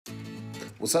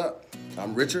What's up?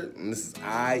 I'm Richard, and this is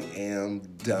I Am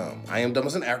Dumb. I Am Dumb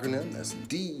is an acronym. That's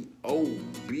D-O-B-M.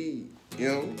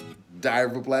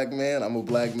 Diary of a Black Man. I'm a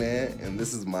black man, and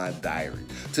this is my diary.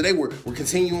 Today we're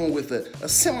continuing with a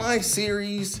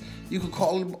semi-series, you could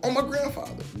call it, on my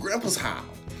grandfather, Grandpa's How.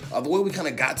 The way we kind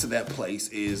of got to that place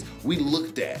is we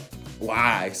looked at, well,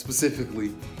 I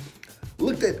specifically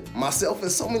looked at myself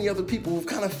and so many other people who've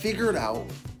kind of figured out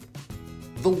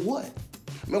the what.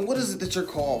 Man, what is it that you're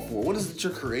called for? What is it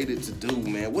you're created to do,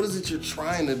 man? What is it you're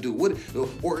trying to do?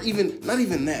 Or even, not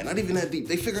even that deep.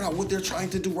 They figured out what they're trying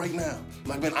to do right now.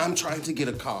 Like, man, I'm trying to get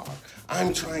a car.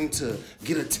 I'm trying to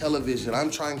get a television.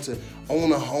 I'm trying to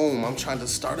own a home. I'm trying to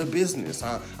start a business.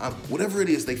 Whatever it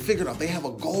is, they figured out. They have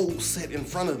a goal set in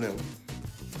front of them.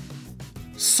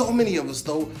 So many of us,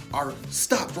 though, are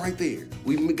stopped right there.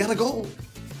 We got a goal.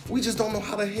 We just don't know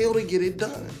how the hell to get it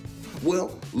done.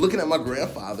 Well, looking at my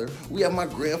grandfather, we have my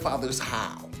grandfather's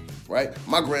how, right?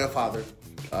 My grandfather,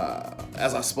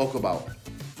 as I spoke about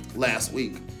last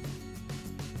week,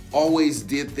 always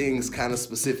did things kind of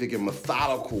specific and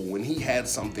methodical when he had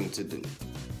something to do.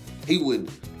 He would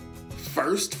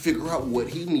first figure out what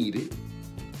he needed,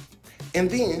 and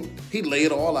then he'd lay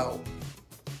it all out.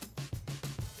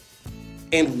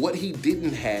 And what he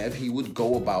didn't have, he would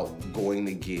go about going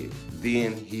to get.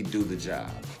 Then he'd do the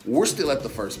job. We're still at the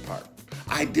first part,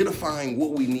 identifying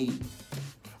what we need.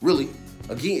 Really,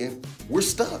 again, we're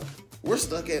stuck. We're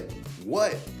stuck at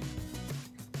what?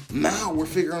 Now we're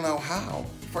figuring out how.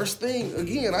 First thing,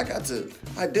 again, I got to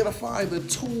identify the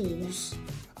tools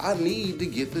I need to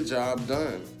get the job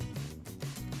done.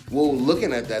 Well,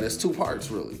 looking at that, it's two parts,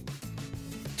 really.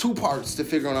 Two parts to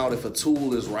figuring out if a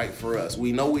tool is right for us.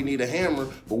 We know we need a hammer,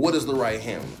 but what is the right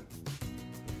hammer?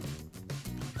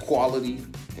 Quality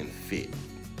and fit.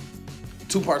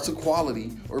 Two parts of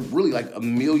quality, or really like a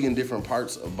million different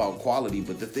parts about quality,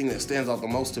 but the thing that stands out the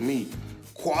most to me,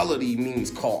 quality means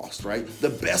cost, right? The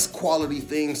best quality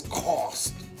things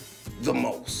cost the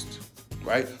most,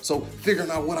 right? So figuring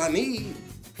out what I need,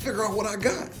 figure out what I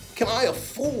got. Can I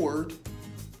afford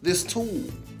this tool?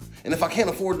 And if I can't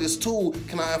afford this tool,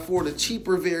 can I afford a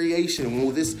cheaper variation?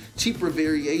 Will this cheaper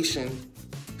variation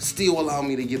still allow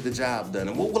me to get the job done?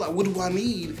 And what do I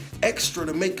need extra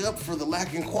to make up for the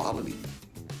lack in quality?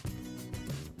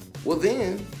 Well,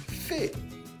 then, fit.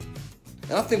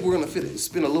 And I think we're gonna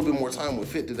spend a little bit more time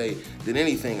with fit today than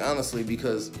anything, honestly,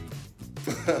 because,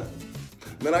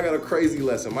 man, I got a crazy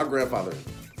lesson. My grandfather,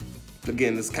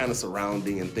 again, it's kind of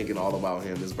surrounding and thinking all about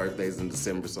him. His birthday's in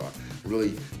December, so I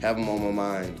really have him on my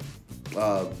mind.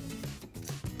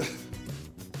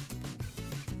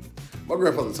 My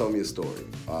grandfather told me a story.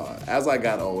 As I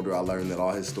got older, I learned that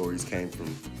all his stories came from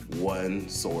one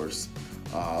source.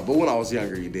 But when I was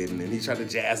younger, he didn't, and he tried to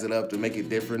jazz it up to make it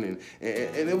different, and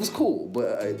it was cool.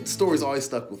 But the story's always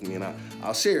stuck with me, and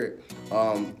I'll share it.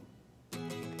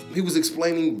 He was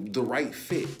explaining the right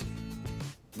fit.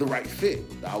 The right fit.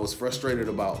 I was frustrated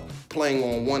about playing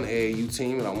on one AAU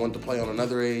team, and I wanted to play on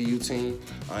another AAU team.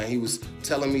 He was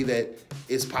telling me that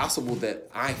it's possible that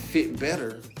I fit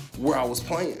better where I was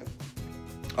playing.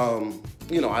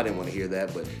 You know, I didn't want to hear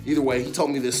that, but either way, he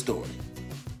told me this story.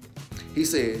 He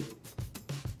said,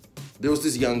 there was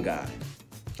this young guy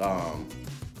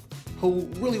who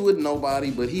really wasn't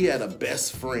nobody, but he had a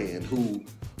best friend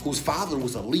whose father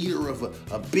was a leader of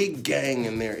a big gang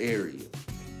in their area.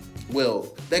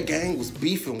 Well, that gang was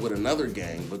beefing with another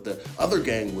gang, but the other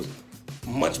gang was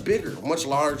much bigger, much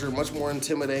larger, much more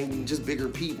intimidating, just bigger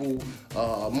people,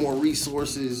 more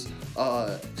resources,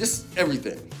 just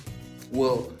everything.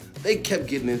 Well, they kept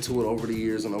getting into it over the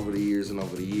years and over the years and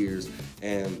over the years,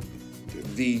 and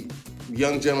the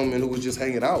young gentleman who was just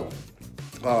hanging out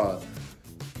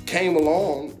came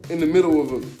along in the middle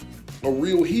of a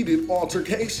real heated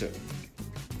altercation.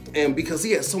 And because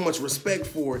he had so much respect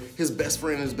for his best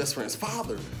friend and his best friend's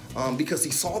father, because he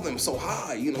saw them so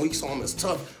high, you know, he saw them as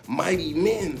tough, mighty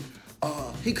men,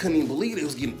 he couldn't even believe it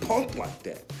was getting punked like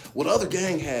that. Well, the other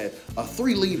gang had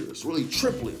 3 leaders, really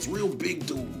triplets, real big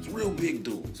dudes,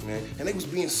 man. And they was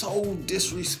being so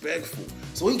disrespectful.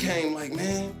 So he came like,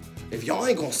 man, if y'all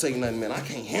ain't gonna say nothing, man, I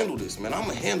can't handle this, man.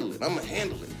 I'ma handle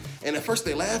it. And at first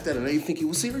they laughed at him. They didn't think he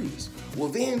was serious. Well,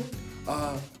 then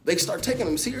they start taking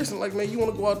him serious and like, man, you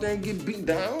wanna go out there and get beat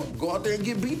down? Go out there and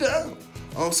get beat down.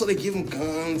 So they give him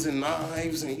guns and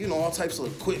knives and, you know, all types of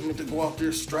equipment to go out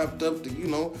there strapped up to, you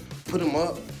know, put him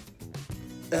up.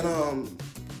 And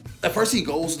at first he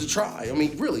goes to try. I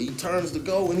mean, really, he turns to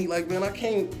go and he like, man, I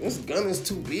can't, this gun is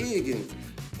too big. And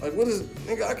like, what is,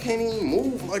 nigga, I can't even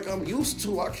move like I'm used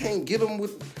to. I can't get him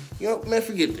with, you know, man,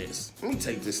 forget this. Let me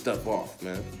take this stuff off,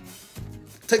 man.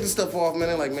 Take this stuff off, man.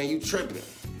 They're like, man, you tripping.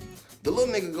 The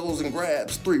little nigga goes and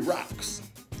grabs 3 rocks.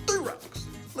 3 rocks.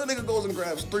 Little nigga goes and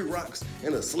grabs 3 rocks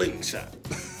and a slingshot.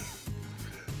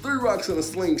 3 rocks and a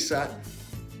slingshot.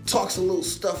 Talks a little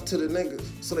stuff to the niggas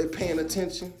so they paying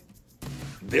attention.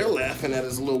 They're laughing at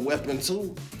his little weapon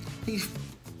too. He,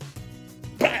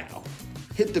 bow,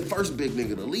 hit the first big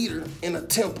nigga, the leader, in a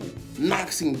temple.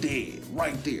 Knocks him dead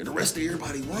right there. The rest of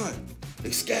everybody run.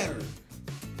 They scatter.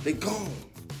 They gone.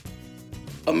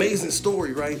 Amazing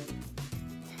story, right?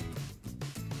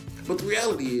 But the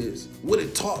reality is, what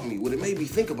it taught me, what it made me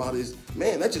think about is,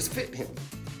 man, that just fit him.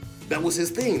 That was his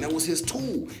thing. That was his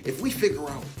tool. If we figure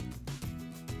out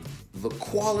the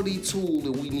quality tool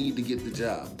that we need to get the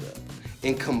job done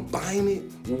and combine it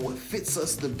with what fits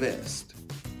us the best,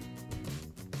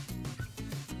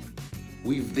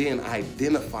 we've then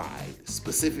identified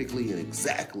specifically and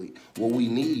exactly what we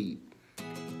need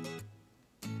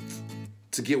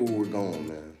to get where we're going,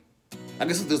 man. I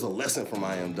guess if there's a lesson from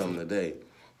I Am Dumb today,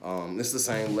 it's the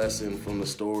same lesson from the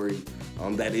story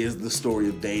that is the story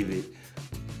of David.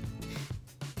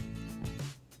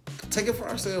 Take it for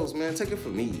ourselves, man. Take it for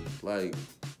me. Like,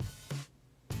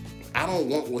 I don't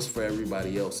want what's for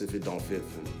everybody else if it don't fit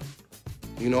for me.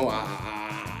 You know,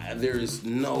 there is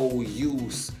no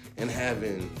use in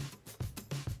having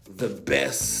the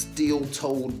best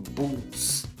steel-toed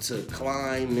boots to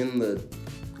climb in the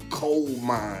coal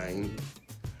mine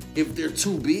if they're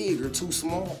too big or too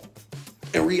small.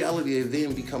 In reality, they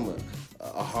then become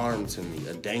a harm to me,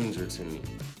 a danger to me.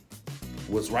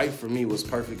 What's right for me, what's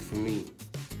perfect for me,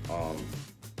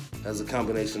 as a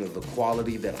combination of the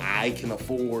quality that I can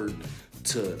afford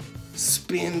to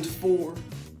spend for,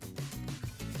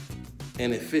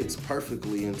 and it fits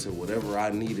perfectly into whatever I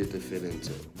need it to fit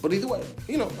into. But either way,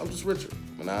 you know, I'm just Richard,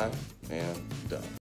 and I am done.